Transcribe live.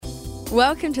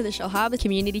Welcome to the Shellharbour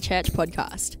Community Church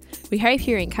podcast. We hope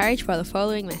you're encouraged by the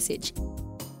following message.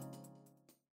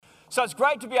 So it's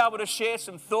great to be able to share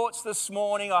some thoughts this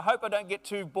morning. I hope I don't get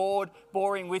too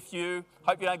boring with you.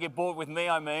 Hope you don't get bored with me,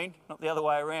 not the other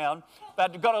way around.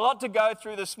 But we've got a lot to go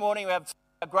through this morning. We have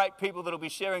great people that will be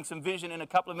sharing some vision in a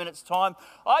couple of minutes' time.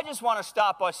 I just want to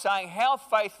start by saying how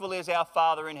faithful is our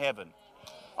Father in heaven.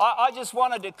 I just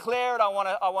want to declare it. I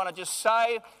want to just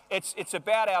say it's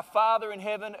about our Father in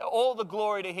heaven. All the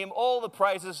glory to Him, all the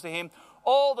praises to Him,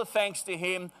 all the thanks to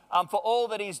Him for all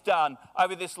that He's done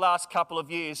over this last couple of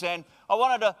years. And I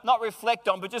wanted to not reflect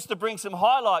on, but just to bring some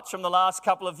highlights from the last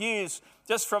couple of years,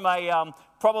 just from a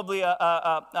probably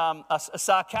a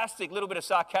sarcastic, little bit of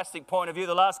sarcastic point of view.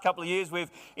 The last couple of years we've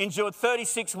endured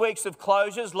 36 weeks of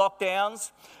closures,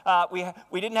 lockdowns.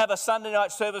 We didn't have a Sunday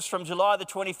night service from July the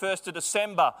 21st to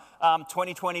December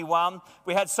 2021.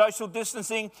 We had social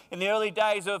distancing in the early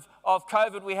days of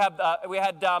COVID. We had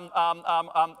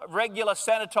regular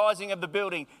sanitising of the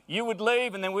building. You would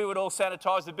leave and then we would all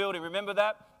sanitise the building. Remember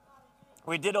that?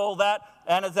 We did all that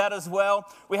and that as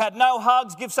well. We had no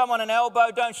hugs, give someone an elbow,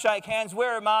 don't shake hands,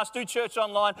 wear a mask, do church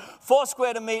online, 4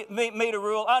 square to meter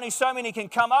rule. Only so many can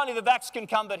come, only the vax can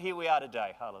come, but here we are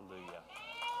today. Hallelujah.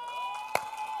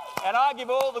 And I give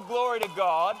all the glory to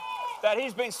God that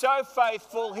He's been so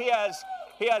faithful. He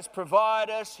has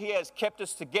provided us, He has kept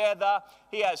us together,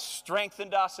 He has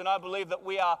strengthened us, and I believe that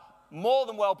we are more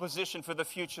than well positioned for the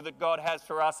future that God has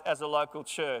for us as a local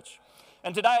church.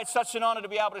 And today it's such an honour to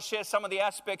be able to share some of the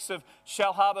aspects of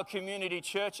Shellharbour Community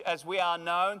Church as we are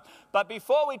known. But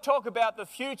before we talk about the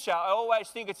future, I always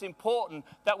think it's important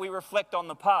that we reflect on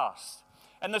the past.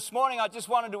 And this morning I just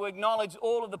wanted to acknowledge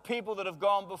all of the people that have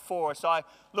gone before us. I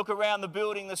look around the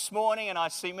building this morning and I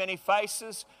see many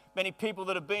faces, many people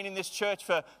that have been in this church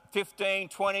for 15,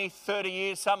 20, 30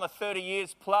 years, some are 30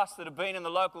 years plus that have been in the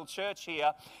local church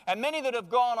here, and many that have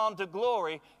gone on to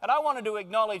glory. And I wanted to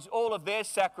acknowledge all of their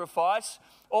sacrifice,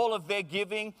 all of their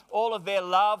giving, all of their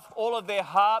love, all of their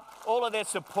heart, all of their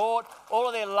support, all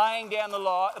of their laying down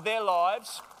their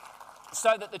lives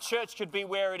so that the church could be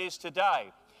where it is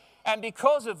today. And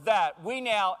because of that, we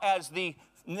now, as the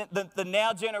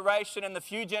now generation and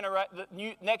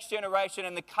the next generation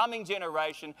and the coming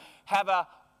generation, have an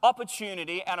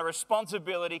opportunity and a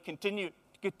responsibility to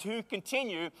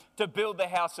continue to build the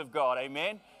house of God.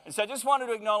 Amen. And so I just wanted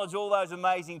to acknowledge all those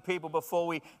amazing people before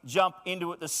we jump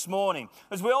into it this morning.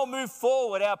 As we all move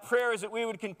forward, our prayer is that we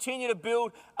would continue to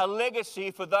build a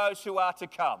legacy for those who are to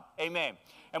come. Amen.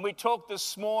 And we talked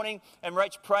this morning, and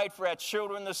Rach prayed for our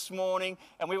children this morning,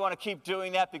 and we want to keep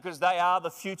doing that because they are the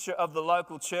future of the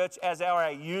local church, as are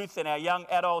our youth and our young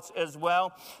adults as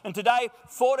well. And today,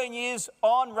 14 years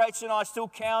on, Rach and I still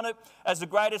count it as the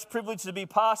greatest privilege to be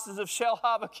pastors of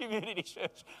Shellharbour Community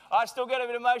Church. I still get a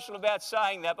bit emotional about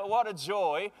saying that, but what a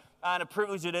joy and a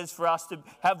privilege it is for us to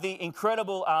have the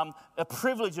incredible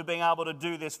privilege of being able to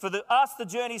do this. For us, the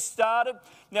journey started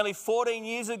nearly 14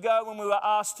 years ago when we were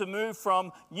asked to move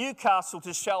from Newcastle to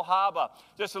Shellharbour.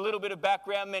 Just a little bit of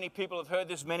background. Many people have heard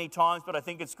this many times, but I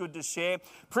think it's good to share.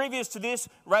 Previous to this,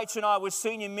 Rach and I were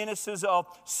senior ministers of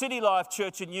City Life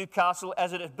Church in Newcastle,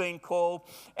 as it had been called,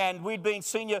 and we'd been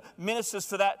senior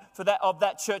ministers of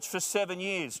that church for 7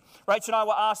 years. Rach and I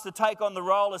were asked to take on the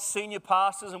role as senior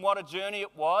pastors, and what a journey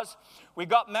it was. We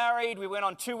got married, we went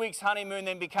on 2 weeks honeymoon,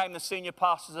 then became the senior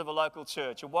pastors of a local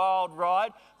church. A wild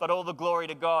ride, but all the glory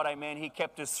to God, amen. He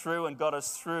kept us through and got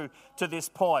us through to this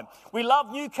point. We love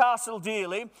Newcastle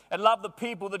dearly and love the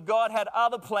people, that God had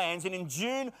other plans. And in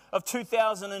June of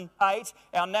 2008,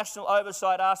 our national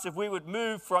oversight asked if we would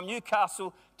move from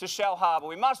Newcastle to Shellharbour.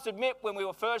 We must admit, when we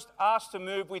were first asked to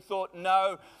move, we thought,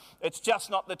 no, it's just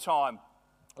not the time.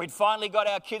 We'd finally got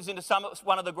our kids into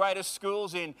one of the greatest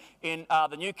schools in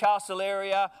the Newcastle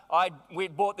area.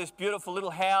 We'd bought this beautiful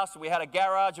little house. We had a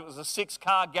garage. It was a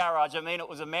 6-car garage. I mean, it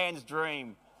was a man's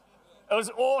dream. It was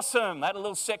awesome. I had a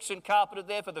little section carpeted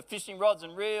there for the fishing rods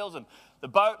and reels and the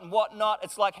boat and whatnot.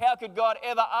 It's like, how could God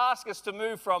ever ask us to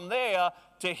move from there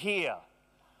to here?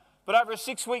 But over a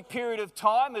 6-week period of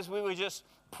time, as we were just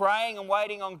praying and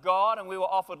waiting on God, and we were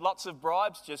offered lots of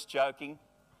bribes, just joking,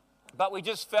 but we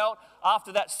just felt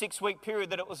after that 6-week period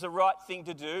that it was the right thing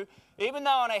to do, even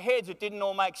though in our heads it didn't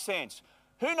all make sense.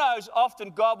 Who knows,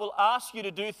 often God will ask you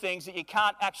to do things that you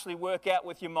can't actually work out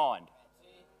with your mind.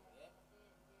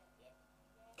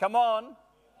 Come on.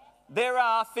 There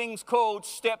are things called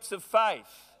steps of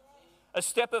faith. A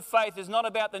step of faith is not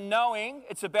about the knowing,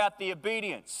 it's about the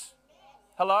obedience.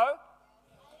 Hello?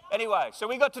 Anyway, so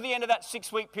we got to the end of that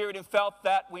 6-week period and felt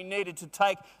that we needed to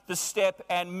take the step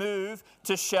and move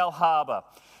to Shellharbour.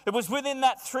 It was within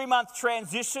that 3-month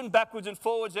transition, backwards and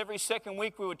forwards, every second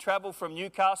week we would travel from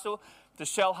Newcastle to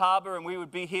Shellharbour, and we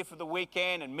would be here for the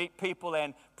weekend and meet people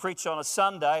and preach on a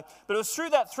Sunday. But it was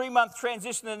through that 3-month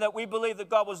transition that we believed that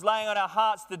God was laying on our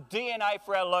hearts the DNA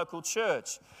for our local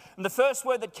church. And the first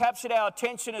word that captured our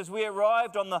attention as we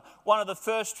arrived on one of the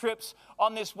first trips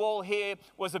on this wall here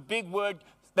was a big word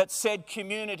that said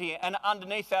community, and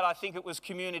underneath that I think it was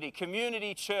community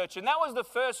church. And that was the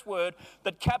first word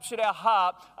that captured our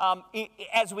heart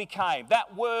as we came,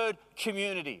 that word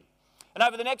community. And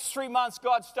over the next 3 months,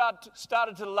 God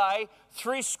started to lay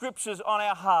 3 scriptures on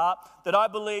our heart that I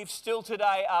believe still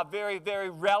today are very, very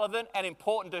relevant and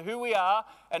important to who we are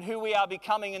and who we are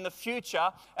becoming in the future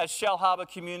as Shellharbour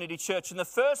Community Church. And the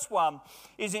first one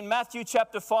is in Matthew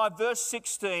chapter 5, verse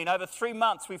 16. Over 3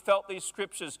 months, we felt these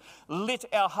scriptures lit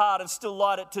our heart and still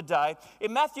light it today.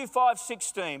 In Matthew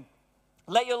 5:16,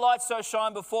 let your light so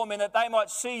shine before men that they might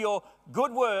see your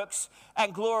good works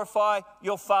and glorify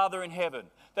your Father in heaven.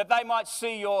 That they might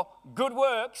see your good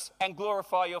works and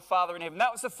glorify your Father in heaven.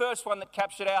 That was the first one that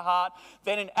captured our heart.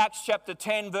 Then in Acts chapter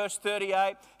 10, verse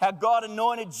 38, how God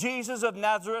anointed Jesus of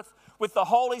Nazareth with the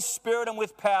Holy Spirit and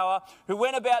with power, who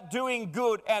went about doing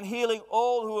good and healing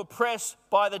all who were oppressed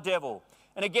by the devil.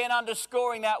 And again,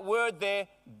 underscoring that word there,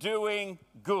 doing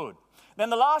good. Then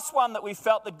the last one that we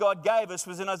felt that God gave us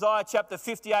was in Isaiah chapter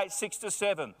 58,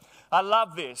 6-7. I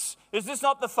love this. Is this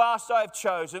not the fast I have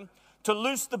chosen? To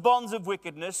loose the bonds of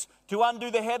wickedness, to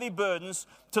undo the heavy burdens,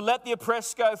 to let the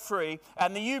oppressed go free,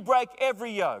 and that you break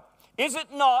every yoke. Is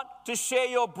it not to share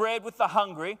your bread with the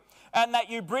hungry, and that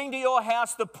you bring to your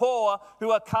house the poor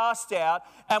who are cast out,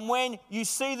 and when you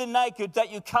see the naked,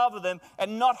 that you cover them,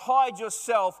 and not hide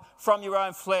yourself from your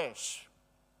own flesh?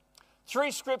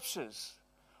 3 scriptures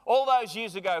all those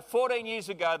years ago, 14 years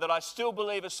ago, that I still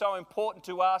believe are so important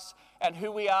to us and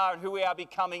who we are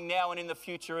becoming now and in the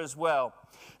future as well.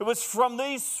 It was from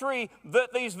these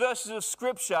verses of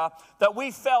Scripture that we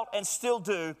felt and still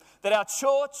do that our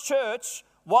church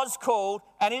was called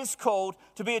and is called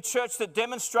to be a church that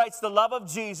demonstrates the love of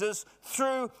Jesus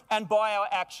through and by our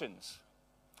actions.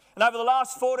 And over the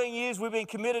last 14 years, we've been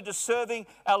committed to serving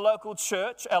our local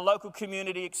church, our local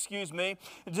community,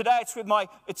 And today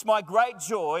it's my great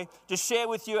joy to share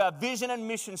with you our vision and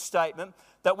mission statement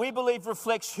that we believe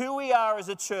reflects who we are as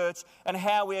a church and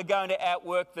how we are going to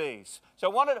outwork these. So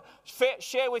I wanted to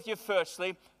share with you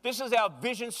firstly, this is our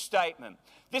vision statement.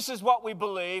 This is what we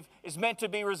believe is meant to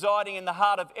be residing in the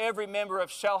heart of every member of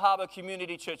Shellharbour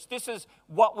Community Church. This is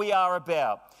what we are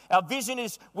about. Our vision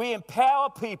is we empower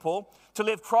people to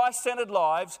live Christ-centered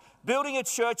lives, building a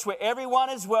church where everyone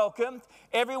is welcomed,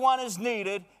 everyone is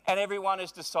needed, and everyone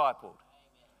is discipled.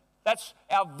 That's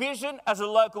our vision as a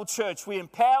local church. We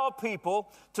empower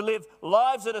people to live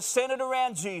lives that are centered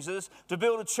around Jesus, to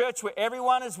build a church where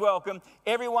everyone is welcome,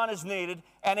 everyone is needed,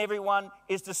 and everyone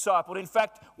is discipled. In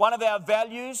fact, one of our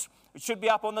values, it should be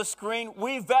up on the screen,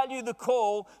 we value the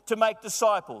call to make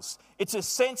disciples. It's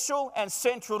essential and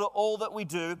central to all that we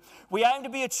do. We aim to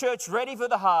be a church ready for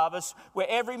the harvest, where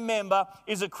every member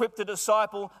is equipped to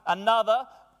disciple another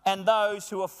and those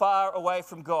who are far away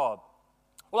from God.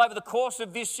 Well, over the course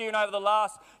of this year and over the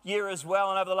last year as well,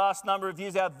 and over the last number of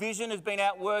years, our vision has been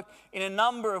outworked in a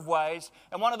number of ways.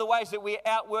 And one of the ways that we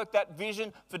outwork that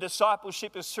vision for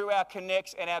discipleship is through our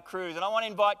connects and our crews. And I want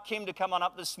to invite Kim to come on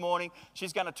up this morning.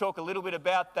 She's going to talk a little bit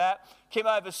about that. Kim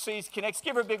oversees Connects.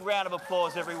 Give her a big round of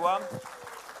applause, everyone.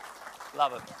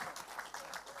 Love it.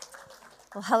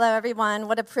 Well, hello, everyone.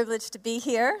 What a privilege to be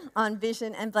here on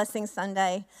Vision and Blessing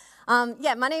Sunday.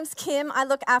 My name's Kim. I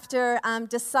look after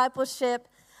discipleship.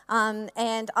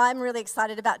 And I'm really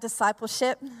excited about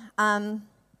discipleship. I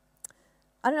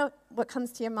don't know what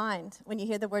comes to your mind when you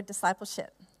hear the word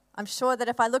discipleship. I'm sure that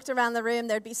if I looked around the room,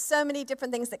 there'd be so many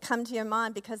different things that come to your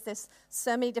mind because there's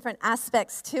so many different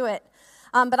aspects to it.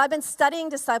 But I've been studying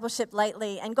discipleship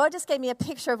lately, and God just gave me a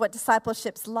picture of what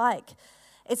discipleship's like.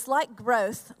 It's like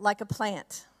growth, like a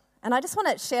plant. And I just want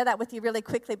to share that with you really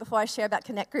quickly before I share about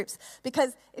Connect Groups,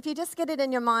 because if you just get it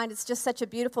in your mind, it's just such a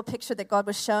beautiful picture that God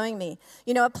was showing me.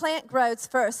 You know, a plant grows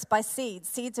first by seeds.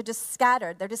 Seeds are just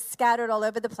scattered. They're just scattered all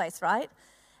over the place, right?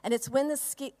 And it's when the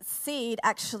seed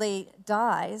actually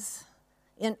dies,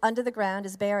 under the ground,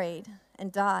 is buried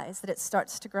and dies, that it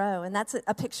starts to grow. And that's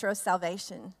a picture of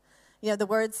salvation. You know, the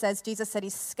word says, Jesus said he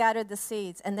scattered the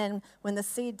seeds, and then when the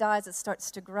seed dies, it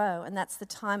starts to grow, and that's the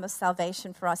time of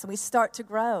salvation for us, and we start to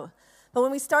grow. But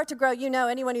when we start to grow, you know,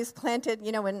 anyone who's planted,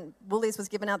 you know, when Woolies was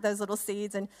giving out those little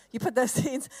seeds, and you put those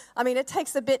seeds, I mean, it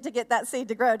takes a bit to get that seed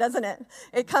to grow, doesn't it?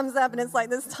 It comes up, and it's like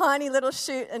this tiny little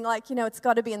shoot, and like, you know, it's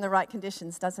got to be in the right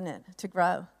conditions, doesn't it, to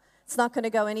grow? It's not going to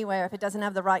go anywhere if it doesn't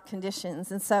have the right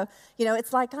conditions. And so,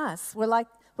 it's like us. We're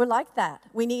like that.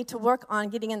 We need to work on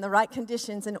getting in the right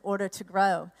conditions in order to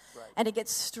grow. Right. And it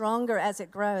gets stronger as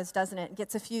it grows, doesn't it? It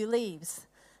gets a few leaves,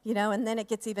 and then it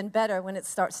gets even better when it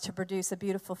starts to produce a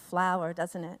beautiful flower,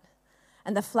 doesn't it?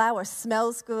 And the flower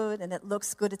smells good and it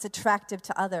looks good. It's attractive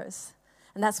to others.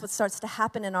 And that's what starts to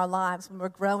happen in our lives when we're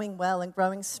growing well and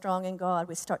growing strong in God.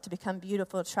 We start to become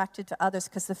beautiful, attracted to others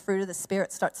because the fruit of the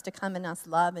Spirit starts to come in us,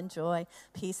 love and joy,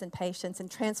 peace and patience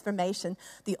and transformation.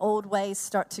 The old ways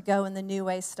start to go and the new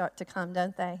ways start to come,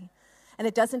 don't they? And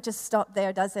it doesn't just stop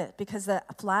there, does it? Because the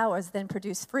flowers then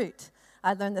produce fruit.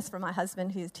 I learned this from my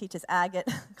husband who teaches ag at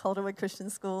Calderwood Christian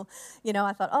School.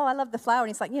 I thought, I love the flower. And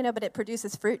he's like, but it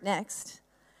produces fruit next.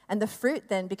 And the fruit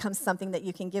then becomes something that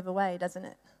you can give away, doesn't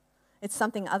it? It's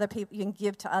something other people you can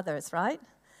give to others, right?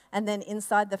 And then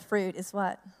inside the fruit is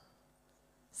what?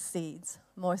 Seeds,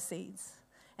 more seeds.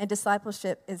 And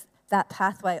discipleship is that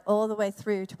pathway all the way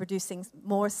through to producing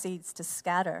more seeds to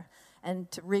scatter and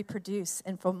to reproduce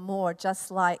and for more, just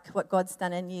like what God's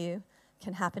done in you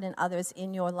can happen in others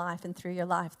in your life and through your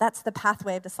life. That's the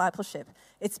pathway of discipleship.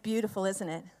 It's beautiful, isn't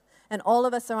it? And all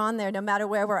of us are on there, no matter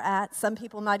where we're at. Some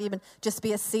people might even just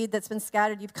be a seed that's been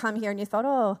scattered. You've come here and you thought,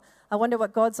 I wonder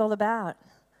what God's all about.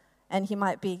 And he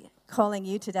might be calling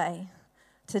you today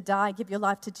to die, give your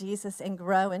life to Jesus, and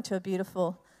grow into a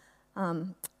beautiful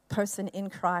person in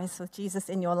Christ with Jesus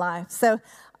in your life. So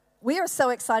we are so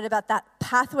excited about that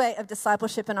pathway of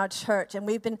discipleship in our church. And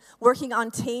we've been working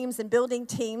on teams and building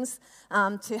teams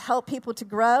to help people to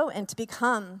grow and to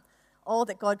become all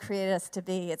that God created us to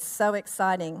be. It's so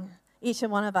exciting. Each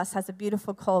and one of us has a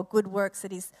beautiful call, good works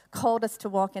that he's called us to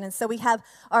walk in. And so we have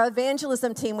our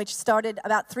evangelism team, which started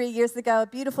about 3 years ago, a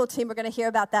beautiful team. We're going to hear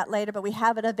about that later, but we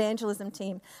have an evangelism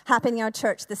team happening in our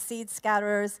church, the seed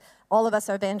scatterers. All of us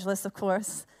are evangelists, of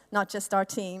course, not just our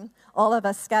team. All of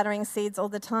us scattering seeds all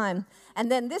the time.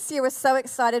 And then this year, we're so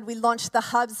excited, we launched the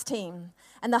Hubs team.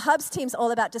 And the Hubs team's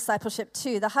all about discipleship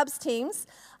too. The Hubs teams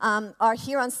are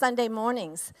here on Sunday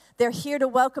mornings. They're here to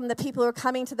welcome the people who are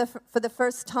coming for the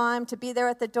first time, to be there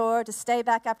at the door, to stay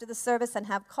back after the service and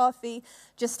have coffee,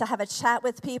 just to have a chat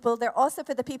with people. They're also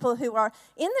for the people who are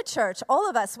in the church. All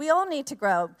of us, we all need to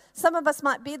grow. Some of us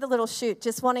might be the little shoot,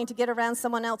 just wanting to get around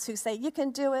someone else who say, you can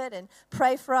do it, and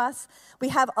pray for us. We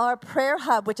have our prayer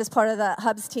hub, which is part of the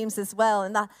Hubs teams as well.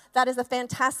 And that is a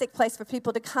fantastic place for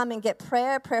people to come and get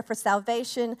prayer for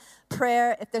salvation,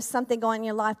 prayer if there's something going on in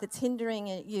your life that's hindering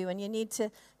you and you need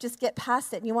to just get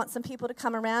past it and you want some people to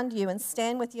come around you and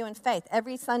stand with you in faith.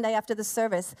 Every Sunday after the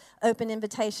service, open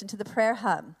invitation to the prayer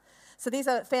hub. So these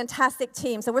are fantastic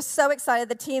teams. And we're so excited.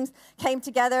 The teams came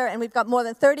together, and we've got more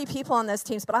than 30 people on those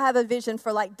teams. But I have a vision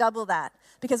for like double that,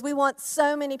 because we want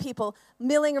so many people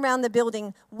milling around the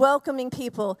building, welcoming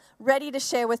people, ready to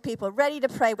share with people, ready to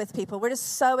pray with people. We're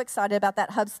just so excited about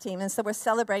that Hubs team. And so we're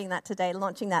celebrating that today,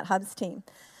 launching that Hubs team.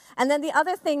 And then the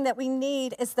other thing that we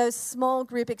need is those small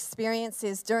group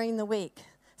experiences during the week.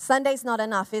 Sunday's not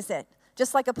enough, is it?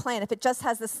 Just like a plant, if it just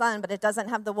has the sun but it doesn't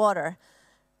have the water,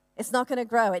 it's not going to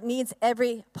grow. It needs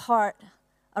every part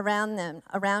around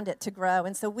it to grow.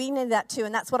 And so we need that too,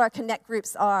 and that's what our Connect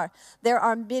groups are. There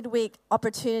are midweek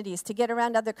opportunities to get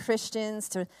around other Christians,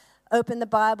 to open the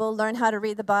Bible, learn how to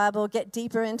read the Bible, get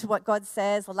deeper into what God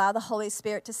says, allow the Holy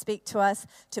Spirit to speak to us,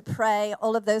 to pray.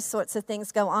 All of those sorts of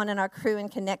things go on in our Crew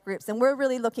and Connect groups. And we're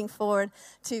really looking forward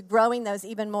to growing those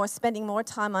even more, spending more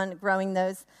time on growing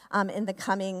those in the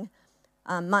coming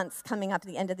months, coming up at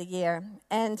the end of the year.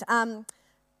 And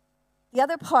the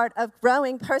other part of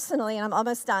growing personally, and I'm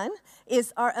almost done,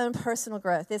 is our own personal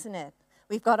growth, isn't it?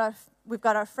 We've got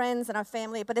our friends and our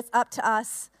family, but it's up to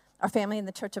us, our family in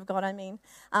the Church of God, I mean.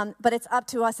 But it's up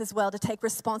to us as well to take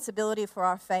responsibility for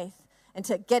our faith and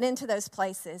to get into those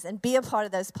places and be a part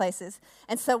of those places.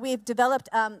 And so we've developed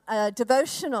a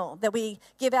devotional that we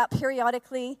give out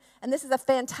periodically. And this is a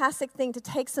fantastic thing to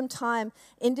take some time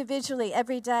individually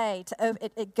every day.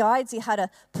 It guides you how to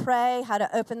pray, how to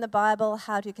open the Bible,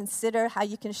 how to consider, how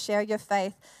you can share your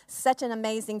faith. Such an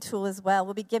amazing tool as well.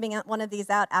 We'll be giving out one of these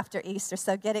out after Easter,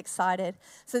 so get excited.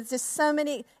 So there's just so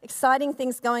many exciting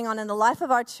things going on in the life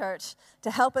of our church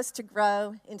to help us to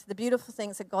grow into the beautiful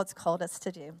things that God's called us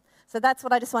to do. So that's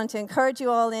what I just wanted to encourage you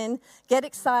all in. Get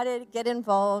excited, get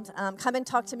involved. Come and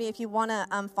talk to me if you want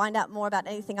to find out more about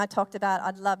anything I talked about.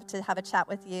 I'd love to have a chat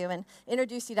with you and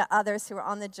introduce you to others who are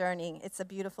on the journey. It's a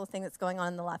beautiful thing that's going on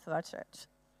in the life of our church.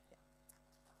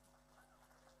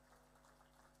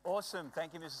 Awesome.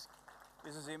 Thank you, Mrs.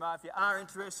 This is Emma. If you are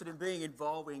interested in being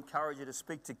involved, we encourage you to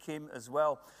speak to Kim as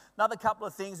well. Another couple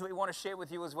of things that we want to share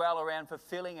with you as well around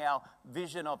fulfilling our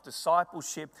vision of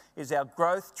discipleship is our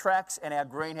growth tracks and our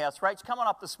greenhouse. Rach, come on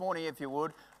up this morning if you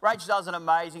would. Rach does an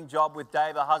amazing job with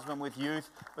Dave, her husband, with youth.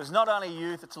 But it's not only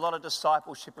youth, it's a lot of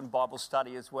discipleship and Bible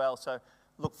study as well. So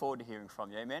look forward to hearing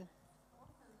from you. Amen.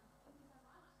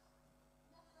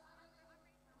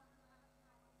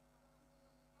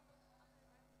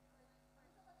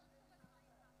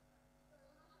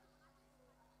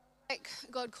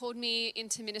 God called me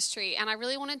into ministry, and I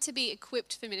really wanted to be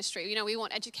equipped for ministry. You know, we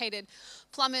want educated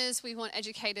plumbers, we want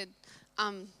educated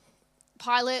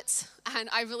pilots, and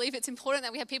I believe it's important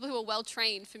that we have people who are well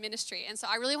trained for ministry. And so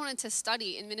I really wanted to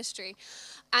study in ministry,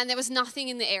 and there was nothing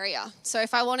in the area. So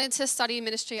if I wanted to study in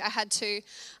ministry, I had to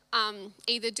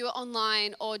either do it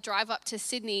online or drive up to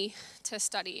Sydney to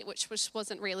study, which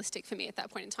wasn't realistic for me at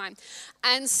that point in time.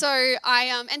 And so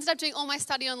I ended up doing all my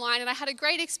study online, and I had a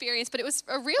great experience, but it was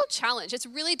a real challenge. It's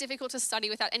really difficult to study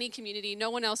without any community, no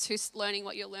one else who's learning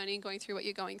what you're learning, going through what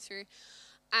you're going through.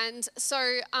 And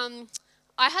so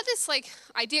I had this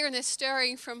idea and this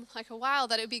stirring from a while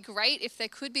that it would be great if there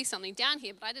could be something down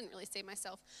here, but I didn't really see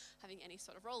myself having any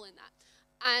sort of role in that.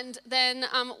 And then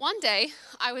one day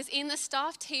I was in the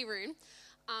staff tea room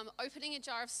opening a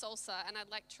jar of salsa, and I'd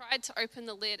tried to open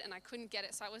the lid and I couldn't get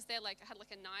it. So I was there I had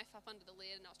a knife up under the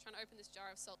lid, and I was trying to open this jar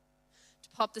of salsa to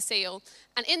pop the seal.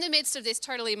 And in the midst of this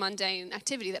totally mundane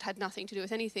activity that had nothing to do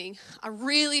with anything, I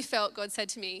really felt God said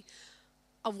to me,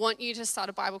 I want you to start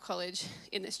a Bible college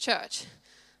in this church.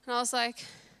 And I was like,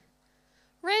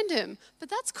 random, but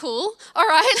that's cool. All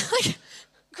right,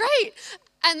 great.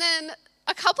 And then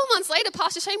a couple months later,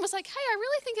 Pastor Shane was like, hey, I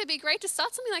really think it'd be great to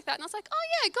start something like that. And I was like,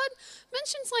 oh yeah, God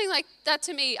mentioned something like that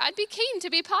to me. I'd be keen to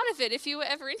be part of it if you were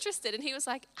ever interested. And he was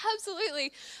like,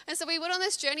 absolutely. And so we went on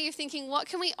this journey of thinking, what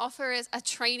can we offer as a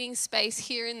training space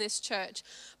here in this church?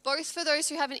 Both for those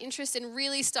who have an interest in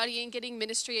really studying, getting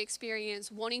ministry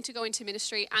experience, wanting to go into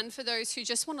ministry, and for those who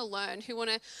just want to learn, who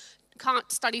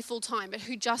can't study full time, but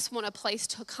who just want a place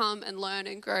to come and learn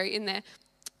and grow in their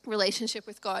relationship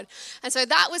with God. And so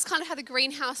that was kind of how the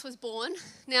greenhouse was born.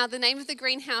 Now, the name of the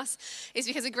greenhouse is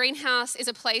because a greenhouse is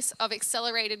a place of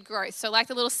accelerated growth. So like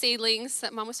the little seedlings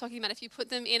that Mum was talking about, if you put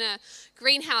them in a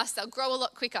greenhouse, they'll grow a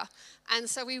lot quicker. And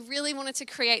so we really wanted to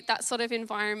create that sort of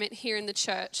environment here in the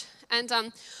church. And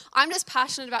I'm just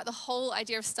passionate about the whole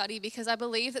idea of study, because I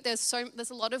believe that there's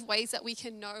a lot of ways that we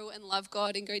can know and love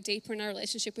God and go deeper in our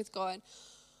relationship with God.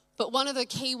 But one of the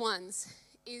key ones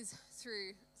is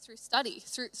through study,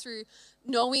 through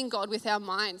knowing God with our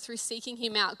mind, through seeking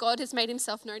him out. God has made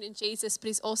himself known in Jesus, but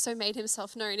he's also made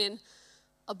himself known in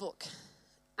a book.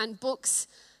 And books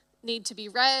need to be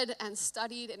read and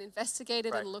studied and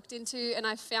investigated and looked into. And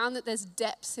I found that there's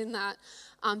depths in that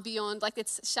beyond,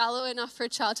 it's shallow enough for a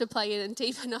child to play in and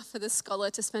deep enough for the scholar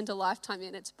to spend a lifetime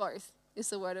in. It's both, is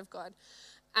the word of God.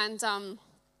 And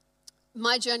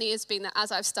my journey has been that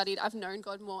as I've studied, I've known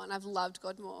God more and I've loved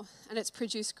God more. And it's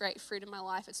produced great fruit in my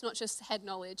life. It's not just head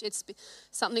knowledge. It's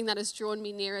something that has drawn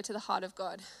me nearer to the heart of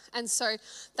God. And so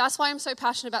that's why I'm so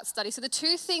passionate about study. So the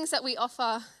two things that we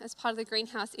offer as part of the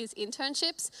greenhouse is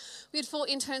internships. We had 4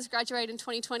 interns graduate in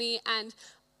 2020, and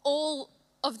all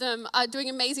of them are doing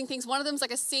amazing things. One of them is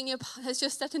has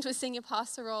just stepped into a senior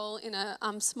pastor role in a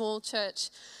small church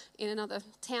in another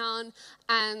town.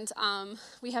 And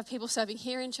we have people serving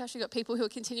here in church. We've got people who are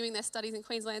continuing their studies in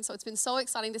Queensland. So it's been so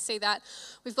exciting to see that.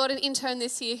 We've got an intern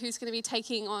this year who's going to be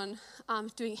taking on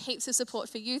doing heaps of support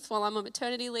for youth while I'm on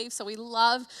maternity leave. So we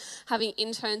love having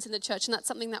interns in the church. And that's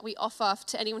something that we offer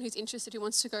to anyone who's interested, who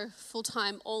wants to go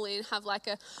full-time, all in, have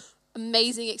a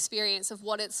amazing experience of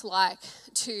what it's like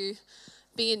to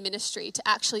be in ministry, to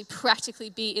actually practically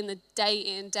be in the day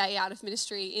in, day out of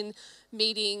ministry, in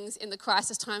meetings, in the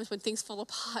crisis times when things fall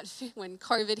apart, when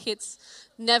COVID hits,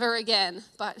 never again,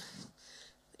 but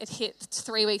it hit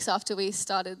 3 weeks after we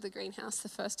started the greenhouse the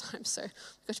first time, so we've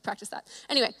got to practice that.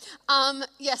 Anyway,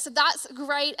 so that's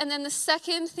great. And then the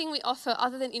second thing we offer,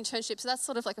 other than internships, so that's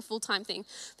sort of a full-time thing.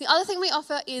 The other thing we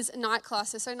offer is night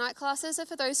classes. So night classes are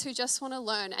for those who just want to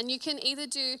learn. And you can either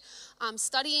do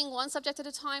studying one subject at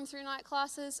a time through night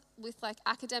classes with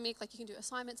academic, you can do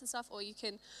assignments and stuff, or you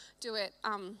can do it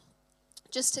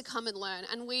just to come and learn.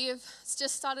 And we have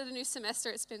just started a new semester.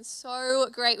 It's been so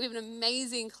great. We have an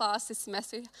amazing class this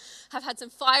semester. We have had some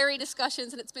fiery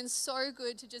discussions, and it's been so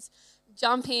good to just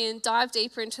jump in, dive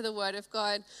deeper into the Word of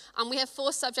God. We have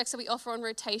 4 subjects that we offer on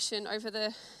rotation over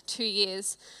the 2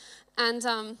 years. And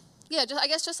I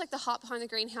guess just the heart behind the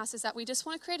greenhouse is that we just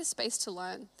want to create a space to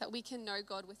learn, that we can know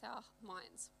God with our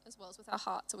minds as well as with our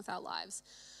hearts and with our lives.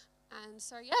 And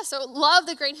so love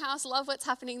the greenhouse, love what's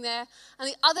happening there. And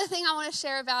the other thing I want to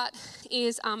share about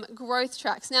is growth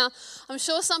tracks. Now, I'm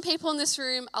sure some people in this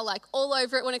room are like all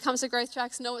over it when it comes to growth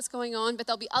tracks, know what's going on, but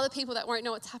there'll be other people that won't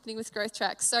know what's happening with growth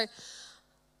tracks. So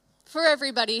for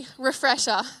everybody,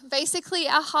 refresher. Basically,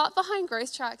 our heart behind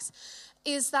growth tracks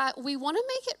is that we want to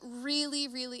make it really,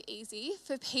 really easy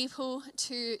for people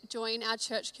to join our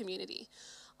church community.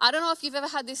 I don't know if you've ever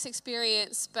had this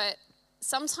experience, but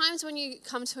sometimes when you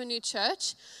come to a new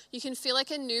church, you can feel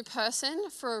like a new person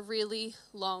for a really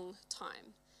long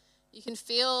time. You can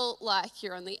feel like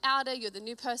you're on the outer, you're the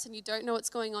new person, you don't know what's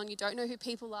going on, you don't know who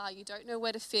people are, you don't know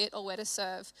where to fit or where to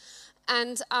serve.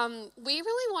 And we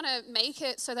really want to make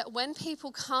it so that when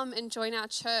people come and join our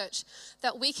church,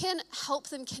 that we can help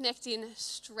them connect in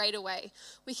straight away.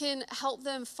 We can help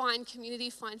them find community,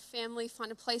 find family,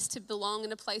 find a place to belong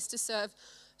and a place to serve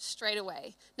straight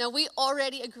away. Now, we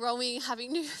already are growing,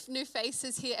 having new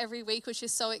faces here every week, which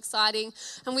is so exciting.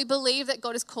 And we believe that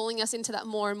God is calling us into that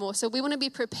more and more. So we want to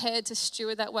be prepared to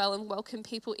steward that well and welcome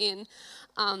people in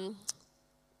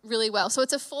really well. So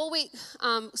it's a 4-week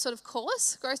sort of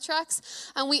course, Growth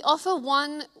Tracks, and we offer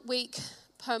 1 week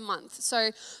per month. So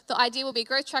the idea will be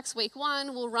Growth Tracks week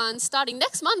 1 will run starting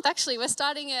next month. Actually, we're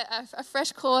starting a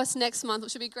fresh course next month,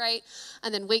 which will be great.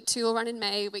 And then week 2 will run in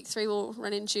May, week 3 will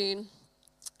run in June.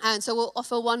 And so we'll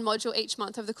offer 1 module each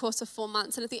month over the course of 4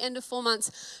 months. And at the end of 4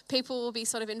 months, people will be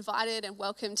sort of invited and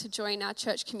welcome to join our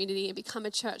church community and become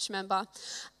a church member.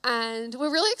 And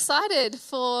we're really excited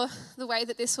for the way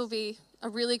that this will be a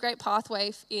really great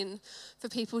pathway for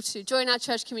people to join our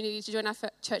church community, to join our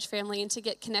church family, and to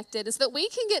get connected, so that we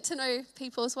can get to know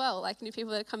people as well, like new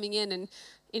people that are coming in, and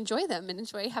enjoy them and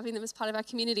enjoy having them as part of our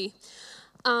community.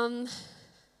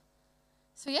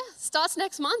 So yeah, starts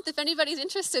next month. If anybody's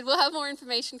interested, we'll have more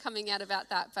information coming out about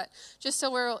that. But just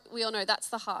so we all know, that's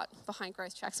the heart behind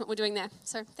Growth Tracks, what we're doing there.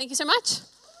 So thank you so much.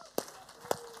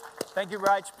 Thank you,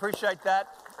 Rach. Appreciate that.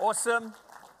 Awesome.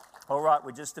 All right,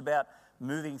 we're just about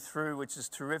moving through, which is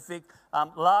terrific.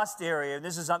 Last area, and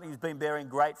this is something that's been bearing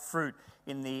great fruit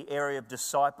in the area of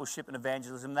discipleship and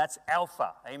evangelism. That's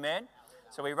Alpha. Amen.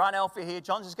 So we run Alpha here.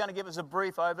 John's just going to give us a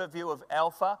brief overview of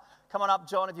Alpha. Come on up,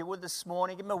 John, if you're with us this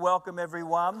morning. Give him a welcome,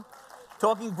 everyone.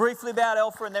 Talking briefly about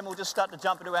Alpha, and then we'll just start to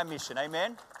jump into our mission.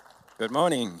 Amen? Good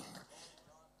morning.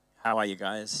 How are you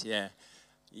guys? Yeah,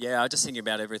 I was just thinking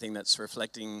about everything that's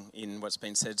reflecting in what's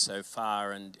been said so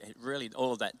far, and it really,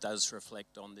 all of that does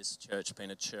reflect on this church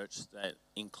being a church that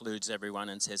includes everyone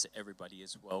and says everybody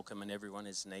is welcome and everyone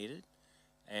is needed.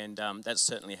 And that's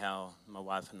certainly how my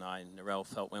wife and I, Narelle,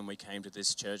 felt when we came to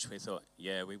this church. We thought,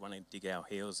 yeah, we want to dig our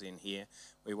heels in here.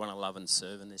 We want to love and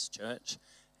serve in this church.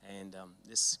 And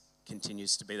this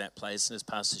continues to be that place. And as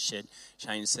Pastor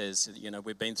Shane says, you know,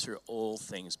 we've been through all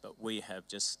things, but we have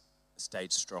just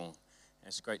stayed strong. And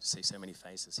it's great to see so many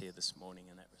faces here this morning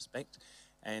in that respect.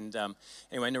 And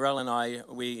anyway, Narelle and I,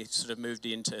 we sort of moved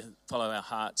in to follow our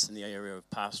hearts in the area of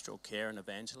pastoral care and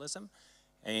evangelism.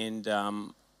 And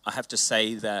I have to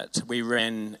say that we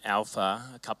ran Alpha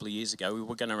a couple of years ago. We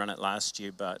were going to run it last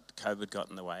year, but COVID got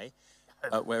in the way.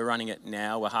 But we're running it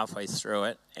now. We're halfway through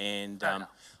it. And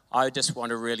I just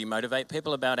want to really motivate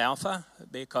people about Alpha,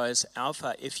 because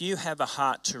Alpha, if you have a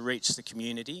heart to reach the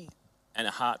community and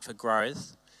a heart for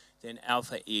growth, then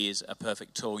Alpha is a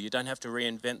perfect tool. You don't have to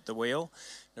reinvent the wheel.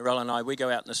 Narelle and I, we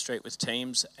go out in the street with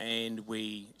teams and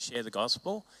we share the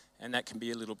gospel, and that can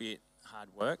be a little bit hard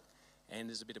work. And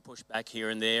there's a bit of pushback here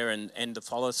and there, and the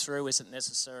follow-through isn't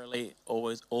necessarily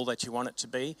always all that you want it to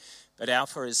be. But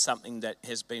Alpha is something that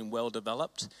has been well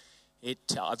developed.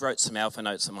 I've wrote some Alpha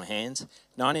notes on my hands.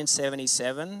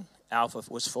 1977, Alpha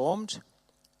was formed.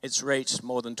 It's reached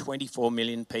more than 24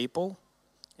 million people.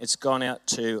 It's gone out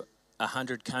to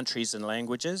 100 countries and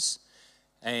languages.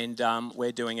 And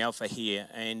we're doing Alpha here,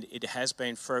 and it has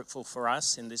been fruitful for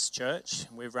us in this church.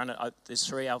 We've run it. There's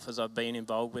 3 Alphas I've been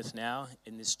involved with now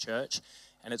in this church,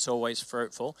 and it's always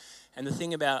fruitful. And the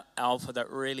thing about Alpha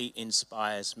that really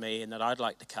inspires me, and that I'd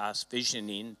like to cast vision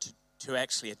in to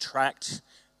actually attract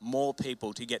more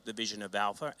people to get the vision of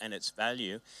Alpha and its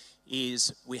value,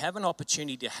 is we have an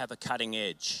opportunity to have a cutting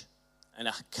edge, and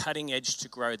a cutting edge to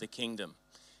grow the kingdom.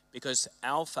 Because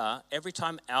Alpha, every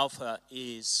time Alpha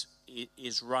is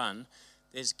run,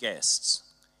 there's guests.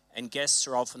 And guests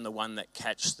are often the one that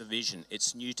catch the vision.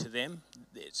 It's new to them.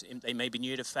 They may be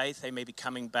new to faith. They may be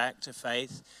coming back to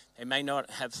faith. They may not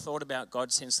have thought about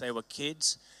God since they were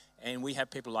kids. And we have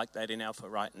people like that in Alpha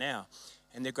right now.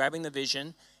 And they're grabbing the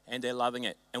vision and they're loving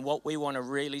it. And what we want to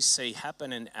really see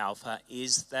happen in Alpha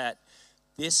is that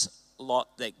this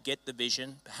lot that get the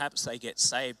vision. Perhaps they get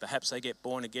saved, perhaps they get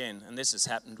born again. And this has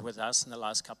happened with us in the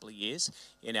last couple of years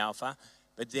in Alpha.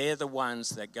 But they're the ones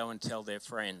that go and tell their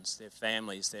friends, their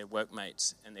families, their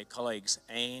workmates and their colleagues.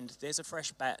 And there's a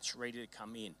fresh batch ready to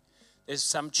come in. There's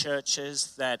some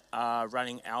churches that are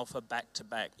running Alpha back to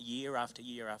back, year after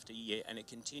year after year, and it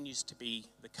continues to be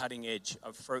the cutting edge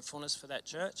of fruitfulness for that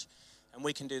church. And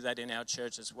we can do that in our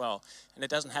church as well. And it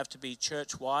doesn't have to be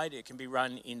church-wide. It can be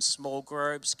run in small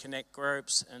groups, connect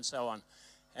groups, and so on.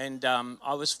 And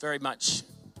I was very much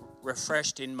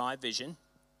refreshed in my vision.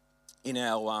 In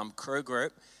our crew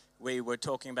group, we were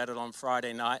talking about it on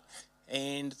Friday night.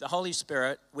 And the Holy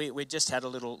Spirit, we just had a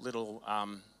little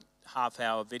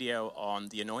half-hour video on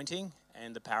the anointing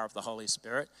and the power of the Holy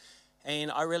Spirit.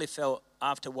 And I really felt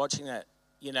after watching that,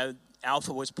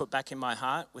 Alpha was put back in my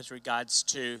heart with regards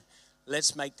to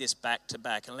let's make this back to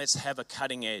back and let's have a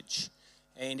cutting edge.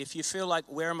 And if you feel like,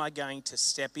 where am I going to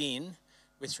step in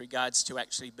with regards to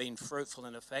actually being fruitful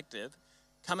and effective,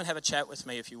 come and have a chat with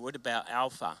me, if you would, about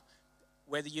Alpha.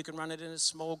 Whether you can run it in a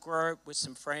small group with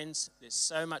some friends, there's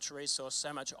so much resource,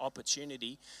 so much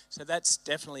opportunity. So that's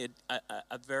definitely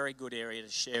a very good area to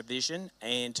share vision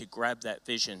and to grab that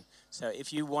vision. So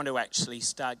if you want to actually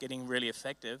start getting really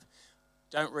effective,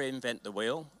 don't reinvent the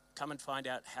wheel. Come and find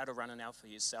out how to run an Alpha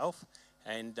yourself.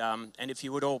 And if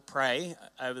you would all pray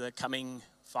over the coming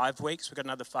 5 weeks, we've got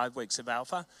another 5 weeks of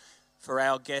Alpha. For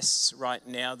our guests right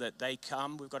now that they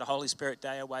come, we've got a Holy Spirit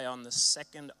Day away on the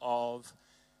 2nd of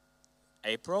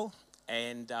April,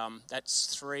 and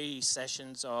that's 3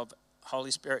 sessions of Holy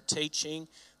Spirit teaching.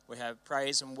 We have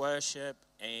praise and worship,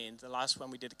 and the last one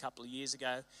we did a couple of years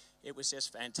ago, it was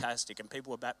just fantastic, and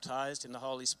people were baptized in the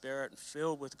Holy Spirit and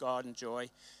filled with God and joy,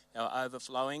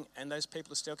 overflowing, and those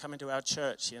people are still coming to our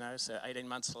church, so 18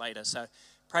 months later. So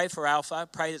pray for Alpha,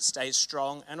 pray that it stays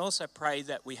strong, and also pray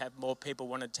that we have more people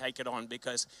want to take it on,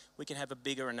 because we can have a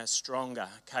bigger and a stronger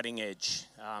cutting edge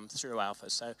through Alpha.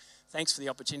 So thanks for the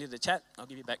opportunity to chat. I'll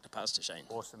give you back to Pastor Shane.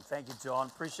 Awesome. Thank you, John.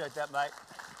 Appreciate that, mate.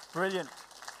 Brilliant.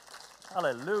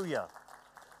 Hallelujah.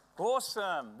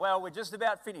 Awesome. Well, we're just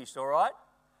about finished, all right?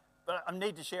 But I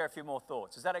need to share a few more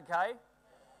thoughts. Is that okay?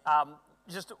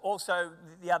 Just also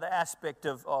the other aspect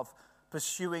of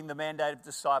pursuing the mandate of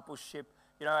discipleship.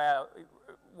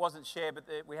 Wasn't shared, but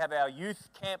we have our youth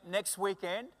camp next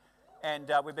weekend, and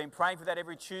we've been praying for that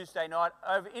every Tuesday night.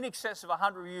 In excess of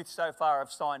 100 youth so far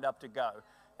have signed up to go,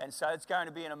 and so it's going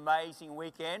to be an amazing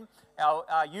weekend. Our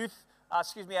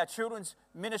children's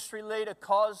ministry leader,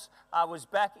 Cos, was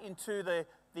back into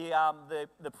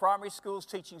the primary schools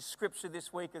teaching scripture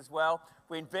this week as well.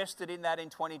 We invested in that in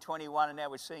 2021, and now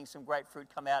we're seeing some great fruit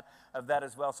come out of that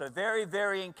as well. So very,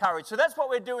 very encouraged. So that's what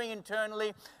we're doing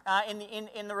internally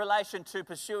in the relation to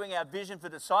pursuing our vision for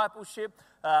discipleship,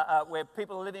 where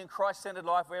people are living a Christ-centered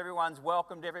life, where everyone's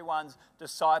welcomed, everyone's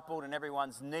discipled, and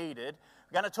everyone's needed.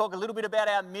 We're going to talk a little bit about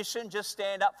our mission. Just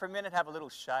stand up for a minute, have a little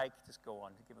shake. Just go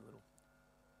on, give a little.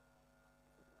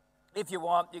 If you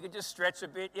want, you can just stretch a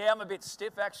bit. Yeah, I'm a bit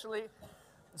stiff, actually.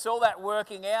 It's all that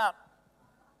working out.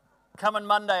 Coming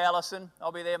Monday, Alison.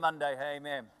 I'll be there Monday.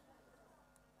 Amen.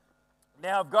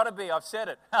 Now, I've said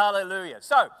it. Hallelujah.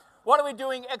 So, what are we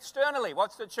doing externally?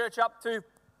 What's the church up to?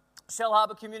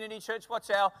 Shellharbour Community Church, what's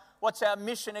our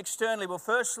mission externally? Well,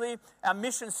 firstly, our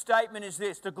mission statement is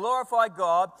this: to glorify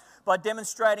God by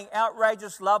demonstrating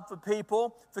outrageous love for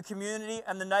people, for community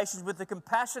and the nations, with the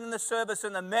compassion and the service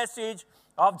and the message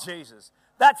of Jesus.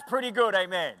 That's pretty good,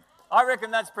 amen. I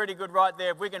reckon that's pretty good right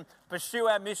there. If we can pursue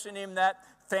our mission in that,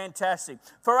 fantastic.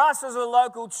 For us as a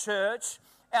local church,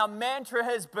 our mantra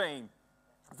has been,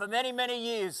 for many, many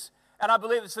years, and I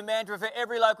believe it's the mantra for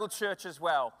every local church as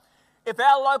well, if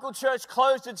our local church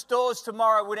closed its doors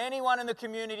tomorrow, would anyone in the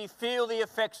community feel the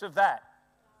effects of that?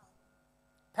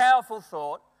 Powerful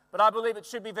thought, but I believe it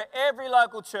should be for every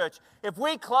local church. If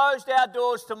we closed our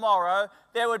doors tomorrow,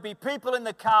 there would be people in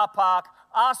the car park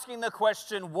asking the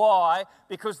question, why?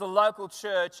 Because the local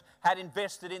church had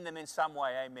invested in them in some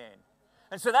way, amen.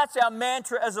 And so that's our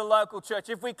mantra as a local church.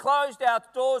 If we closed our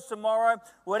doors tomorrow,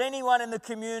 would anyone in the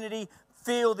community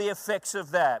feel the effects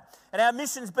of that? And our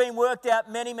mission's been worked out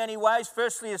many, many ways.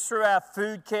 Firstly, is through our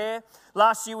food care.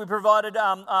 Last year, we provided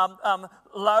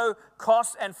low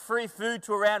cost and free food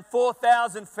to around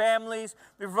 4,000 families.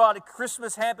 We provided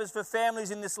Christmas hampers for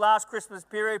families in this last Christmas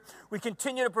period. We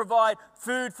continue to provide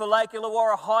food for Lake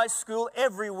Illawarra High School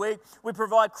every week. We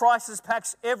provide crisis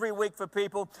packs every week for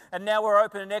people. And now we're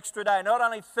open an extra day, not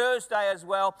only Thursday as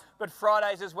well, but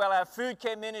Fridays as well. Our food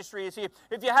care ministry is here.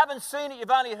 If you haven't seen it, you've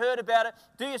only heard about it,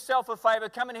 do yourself a favour.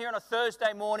 Come in here on a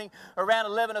Thursday morning around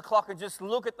 11 o'clock and just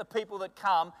look at the people that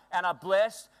come and are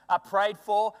blessed, are prayed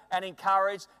for and encouraged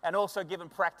encouraged and also given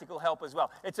practical help as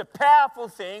well. It's a powerful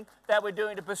thing that we're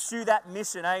doing to pursue that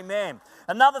mission. Amen.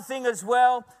 Another thing as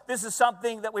well, this is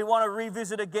something that we want to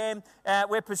revisit again.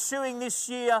 We're pursuing this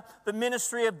year the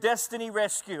ministry of Destiny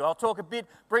Rescue. I'll talk a bit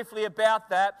briefly about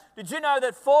that. Did you know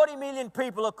that 40 million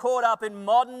people are caught up in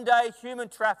modern day human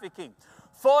trafficking?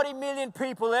 40 million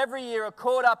people every year are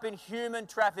caught up in human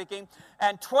trafficking,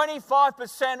 and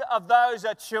 25% of those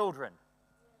are children.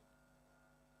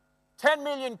 10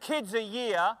 million kids a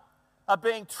year are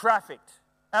being trafficked.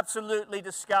 Absolutely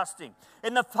disgusting.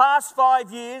 In the past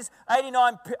 5 years,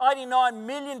 89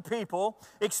 million people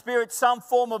experienced some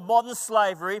form of modern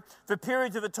slavery for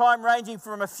periods of a time ranging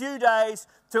from a few days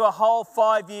to a whole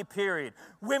 5-year period.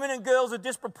 Women and girls are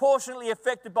disproportionately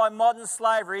affected by modern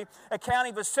slavery,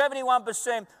 accounting for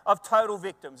 71% of total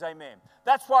victims. Amen.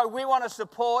 That's why we want to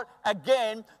support,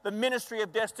 again, the ministry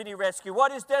of Destiny Rescue.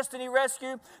 What is Destiny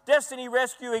Rescue? Destiny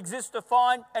Rescue exists to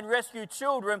find and rescue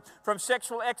children from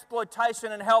sexual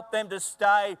exploitation and help them to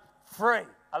stay free.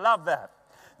 I love that.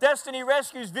 Destiny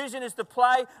Rescue's vision is to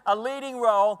play a leading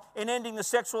role in ending the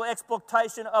sexual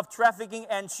exploitation of trafficking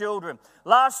and children.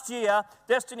 Last year,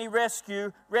 Destiny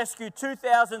Rescue rescued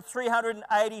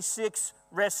 2,386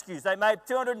 rescues. They made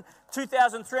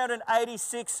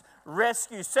 2,386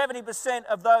 rescues. 70%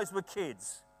 of those were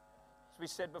kids. As we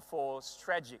said before, it's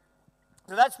tragic.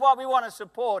 So that's why we want to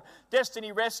support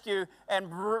Destiny Rescue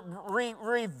and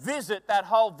revisit that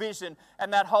whole vision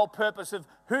and that whole purpose of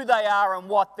who they are and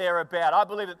what they're about. I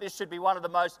believe that this should be one of the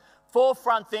most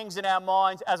forefront things in our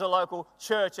minds as a local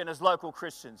church and as local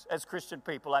Christians, as Christian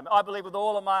people. I believe with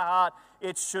all of my heart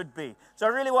it should be. So I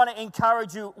really want to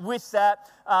encourage you with that.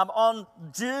 On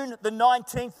June the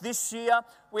 19th this year,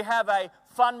 we have a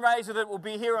fundraiser that will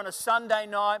be here on a Sunday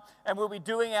night, and we'll be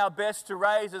doing our best to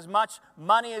raise as much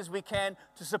money as we can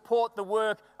to support the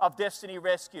work of Destiny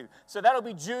Rescue. So that'll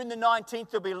be June the 19th.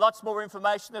 There'll be lots more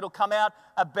information that'll come out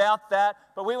about that,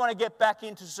 but we want to get back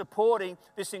into supporting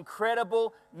this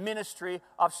incredible ministry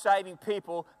of saving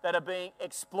people that are being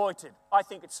exploited. I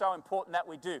think it's so important that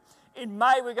we do. In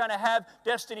May, we're going to have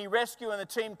Destiny Rescue and the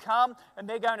team come, and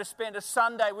they're going to spend a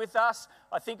Sunday with us.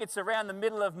 I think it's around the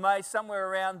middle of May, somewhere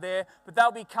around there. But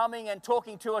they'll be coming and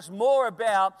talking to us more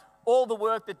about all the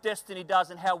work that Destiny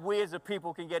does and how we as a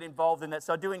people can get involved in that.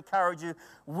 So I do encourage you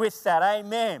with that.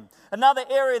 Amen. Another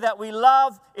area that we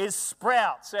love is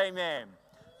Sprouts. Amen.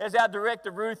 There's our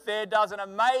director, Ruth, there, does an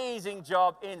amazing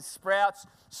job in Sprouts.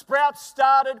 Sprouts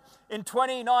started in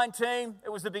 2019.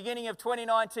 It was the beginning of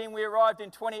 2019. We arrived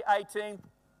in 2018.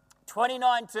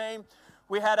 2019,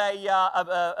 we had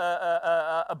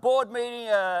a board meeting,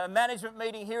 a management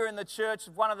meeting here in the church.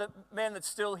 One of the men that's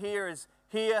still here is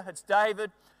here. It's David.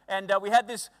 And we had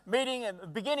this meeting at the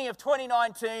beginning of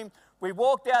 2019. We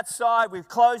walked outside, we've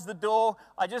closed the door.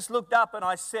 I just looked up and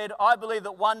I said, I believe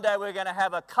that one day we're going to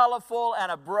have a colourful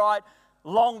and a bright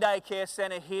long day care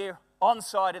centre here on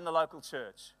site in the local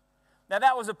church. Now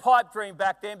that was a pipe dream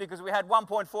back then because we had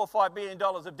 $1.45 million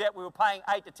of debt. We were paying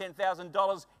 $8,000 to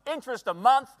 $10,000 interest a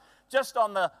month just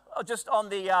on the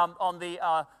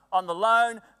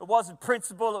loan. It wasn't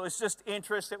principal, it was just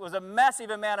interest. It was a massive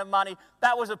amount of money.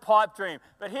 That was a pipe dream.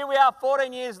 But here we are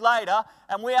 14 years later,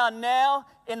 and we are now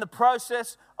in the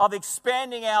process of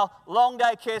expanding our long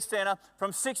day care centre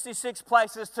from 66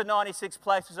 places to 96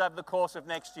 places over the course of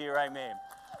next year. Amen.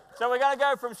 So we're going to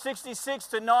go from 66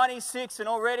 to 96, and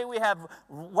already we have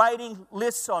waiting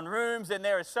lists on rooms, and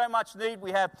there is so much need.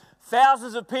 We have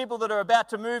thousands of people that are about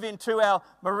to move into our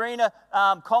marina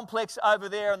complex over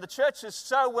there, and the church is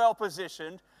so well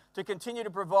positioned to continue to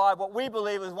provide what we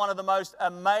believe is one of the most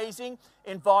amazing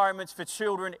environments for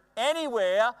children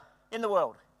anywhere in the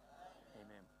world.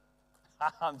 Amen.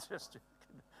 I'm just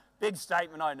joking. Big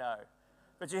statement, I know.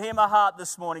 But you hear my heart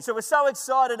this morning. So we're so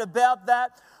excited about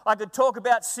that. I could talk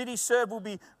about City Serve. We'll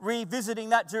be revisiting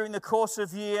that during the course of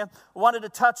the year. I wanted to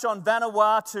touch on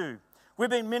Vanuatu.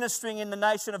 We've been ministering in the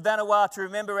nation of Vanuatu.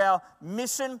 Remember our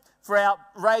mission for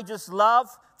outrageous love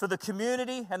for the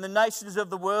community and the nations of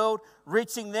the world,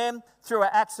 reaching them through our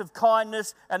acts of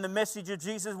kindness and the message of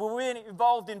Jesus. Well, we're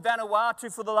involved in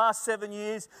Vanuatu for the last 7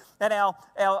 years, and our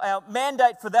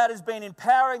mandate for that has been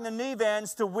empowering the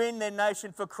Nevans to win their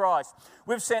nation for Christ.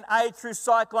 We've sent aid through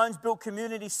cyclones, built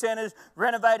community centres,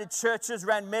 renovated churches,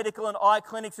 ran medical and eye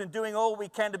clinics, and doing all we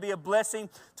can to be a blessing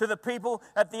to the people.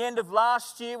 At the end of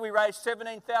last year, we raised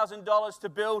 $17,000 to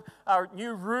build a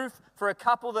new roof for a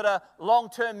couple that are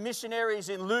long-term missionaries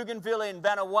in Luganville in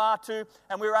Vanuatu,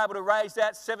 and we were able to raise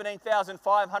that $17,000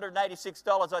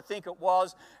 $6,586, I think it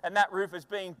was, and that roof is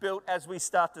being built as we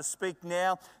start to speak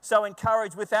now. So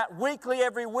encouraged with that. Weekly,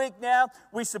 every week now,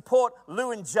 we support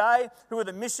Lou and Jay, who are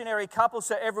the missionary couple,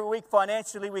 so every week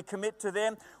financially we commit to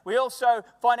them. We also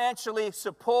financially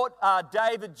support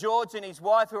David George and his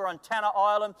wife, who are on Tanna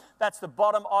Island. That's the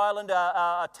bottom island,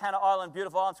 Tanna Island,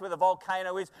 beautiful island where the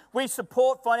volcano is. We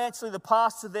support financially the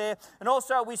pastor there, and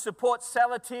also we support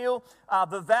Salatiel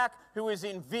Vivek, who is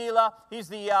in Vila. He's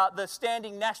the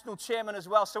standing national chairman as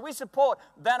well. So we support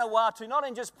Vanuatu, not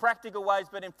in just practical ways,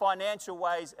 but in financial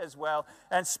ways as well,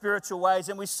 and spiritual ways.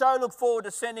 And we so look forward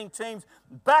to sending teams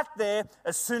back there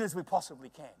as soon as we possibly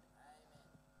can.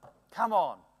 Come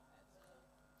on.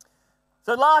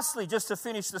 So lastly, just to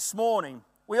finish this morning,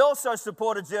 we also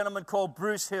support a gentleman called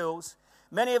Bruce Hills.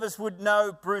 Many of us would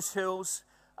know Bruce Hills.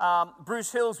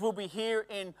 Bruce Hills will be here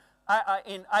in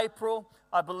April.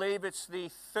 I believe it's the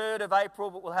 3rd of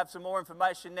April, but we'll have some more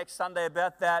information next Sunday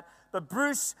about that. But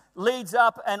Bruce leads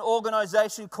up an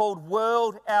organization called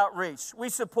World Outreach. We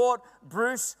support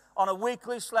Bruce on a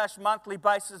weekly/monthly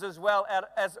basis as well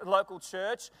as a local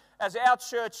church. As our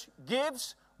church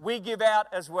gives, we give out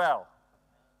as well.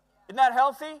 Isn't that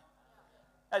healthy?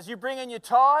 As you bring in your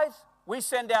tithe, we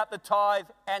send out the tithe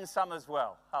and some as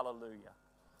well. Hallelujah.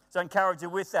 So I encourage you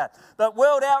with that. But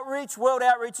World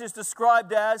Outreach is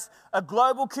described as a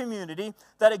global community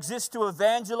that exists to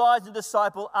evangelize and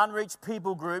disciple unreached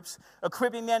people groups,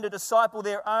 equipping them to disciple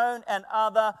their own and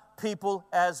other people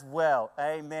as well.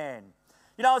 Amen.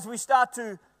 You know, as we start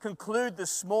to conclude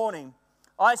this morning,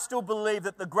 I still believe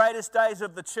that the greatest days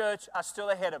of the church are still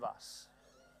ahead of us.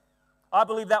 I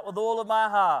believe that with all of my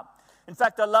heart. In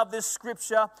fact, I love this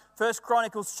scripture, 1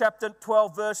 Chronicles chapter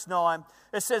 12, verse 9.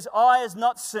 It says, "Eye has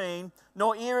not seen,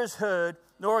 nor ear has heard,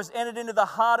 nor has entered into the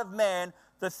heart of man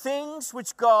the things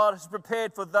which God has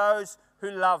prepared for those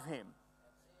who love him."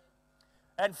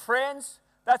 And friends,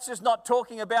 that's just not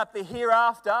talking about the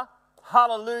hereafter.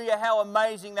 Hallelujah, how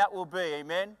amazing that will be,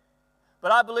 amen?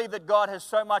 But I believe that God has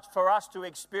so much for us to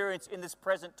experience in this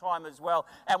present time as well.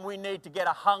 And we need to get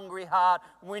a hungry heart.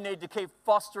 We need to keep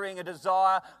fostering a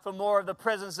desire for more of the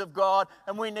presence of God.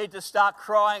 And we need to start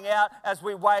crying out as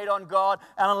we wait on God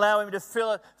and allow him to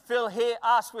fill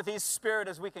us with his spirit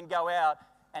as we can go out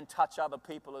and touch other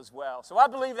people as well. So I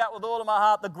believe that with all of my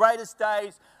heart. The greatest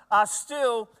days are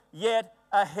still yet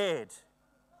ahead.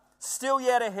 Still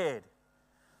yet ahead.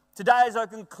 Today, as I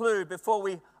conclude, before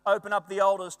we open up the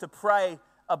altars to pray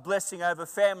a blessing over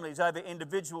families, over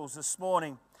individuals this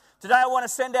morning. Today I want to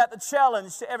send out the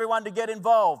challenge to everyone to get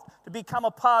involved, to become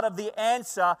a part of the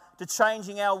answer to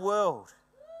changing our world.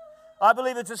 I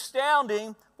believe it's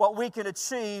astounding what we can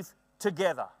achieve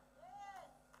together.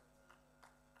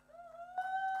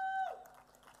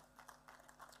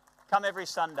 Come every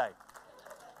Sunday.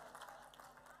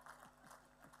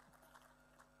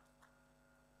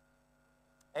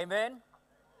 Amen.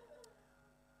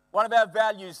 One of our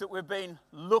values that we've been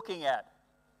looking at,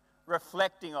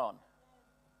 reflecting on.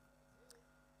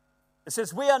 It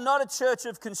says, we are not a church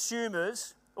of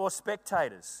consumers or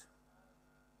spectators.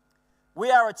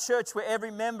 We are a church where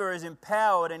every member is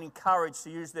empowered and encouraged to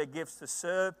use their gifts to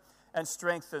serve and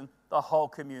strengthen the whole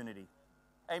community.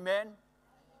 Amen?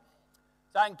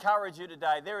 So I encourage you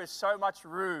today, there is so much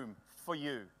room for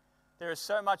you. There is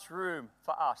so much room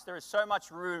for us. There is so much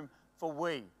room for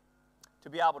we to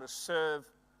be able to serve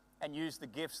and use the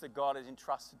gifts that God has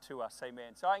entrusted to us.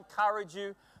 Amen. So I encourage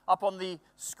you, up on the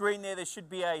screen there should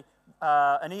be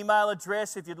an email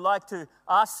address if you'd like to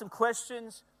ask some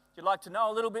questions, if you'd like to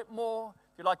know a little bit more,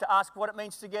 if you'd like to ask what it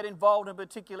means to get involved in a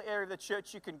particular area of the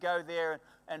church, you can go there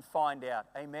and find out.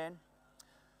 Amen.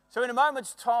 So in a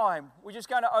moment's time, we're just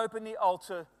going to open the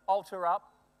altar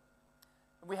up.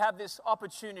 And we have this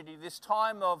opportunity, this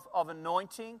time of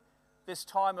anointing, this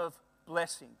time of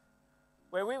blessing,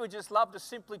 where we would just love to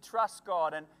simply trust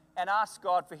God and ask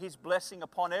God for his blessing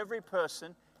upon every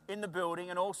person in the building,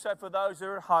 and also for those who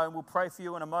are at home. We'll pray for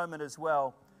you in a moment as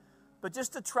well. But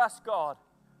just to trust God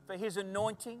for his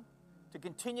anointing to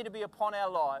continue to be upon our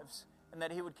lives, and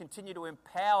that he would continue to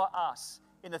empower us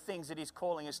in the things that he's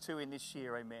calling us to in this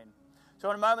year. Amen. So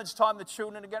in a moment's time, the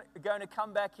children are going to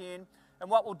come back in, and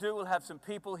what we'll do, we'll have some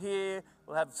people here,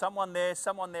 we'll have someone there,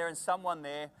 and someone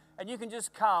there, and you can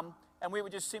just come. And we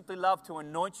would just simply love to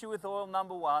anoint you with oil,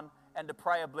 number one, and to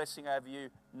pray a blessing over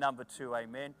you, number two.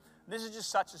 Amen. This is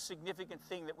just such a significant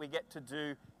thing that we get to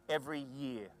do every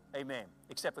year. Amen.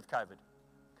 Except with COVID.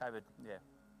 Yeah.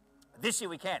 This year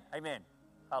we can. Amen.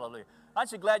 Hallelujah.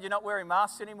 Aren't you glad you're not wearing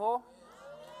masks anymore?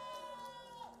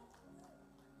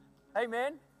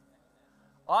 Amen.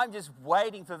 I'm just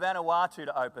waiting for Vanuatu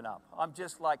to open up. I'm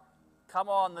just like, Come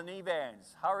on, the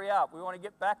Nevans, hurry up. We want to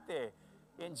get back there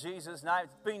in Jesus' name.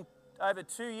 It's been over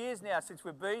 2 years now since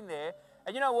we've been there.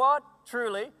 And you know what?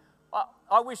 Truly,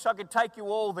 I wish I could take you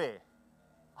all there.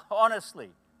 Honestly,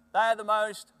 they are the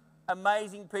most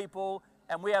amazing people,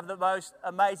 and we have the most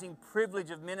amazing privilege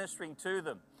of ministering to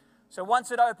them. So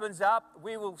once it opens up,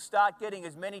 we will start getting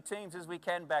as many teams as we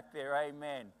can back there.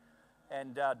 Amen.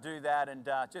 And do that, and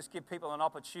just give people an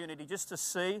opportunity just to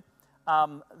see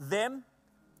them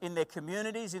in their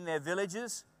communities, in their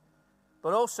villages,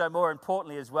 but also more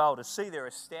importantly as well, to see their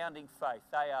astounding faith.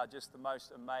 They are just the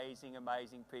most amazing,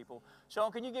 amazing people.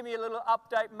 Sean, can you give me a little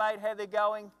update, mate, how they're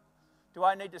going? Do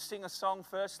I need to sing a song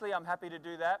firstly? I'm happy to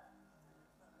do that.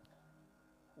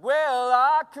 Well,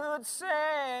 I could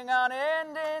sing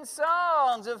unending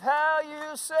songs of how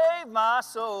you saved my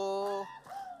soul.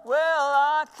 Well,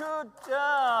 I could,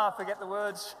 forget the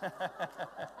words.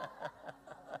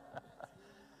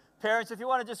 Parents, if you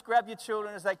want to just grab your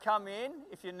children as they come in,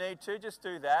 if you need to, just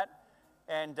do that.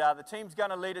 And the team's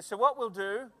going to lead us. So what we'll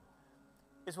do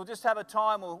is we'll just have a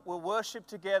time, we'll worship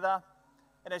together.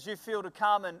 And as you feel to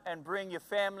come and bring your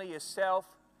family, yourself,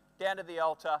 down to the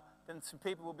altar, then some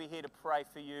people will be here to pray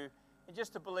for you and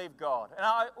just to believe God. And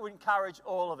I would encourage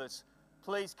all of us,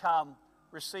 please come,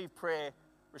 receive prayer,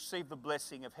 receive the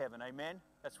blessing of heaven. Amen?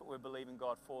 That's what we're believing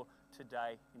God for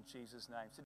today in Jesus' name. So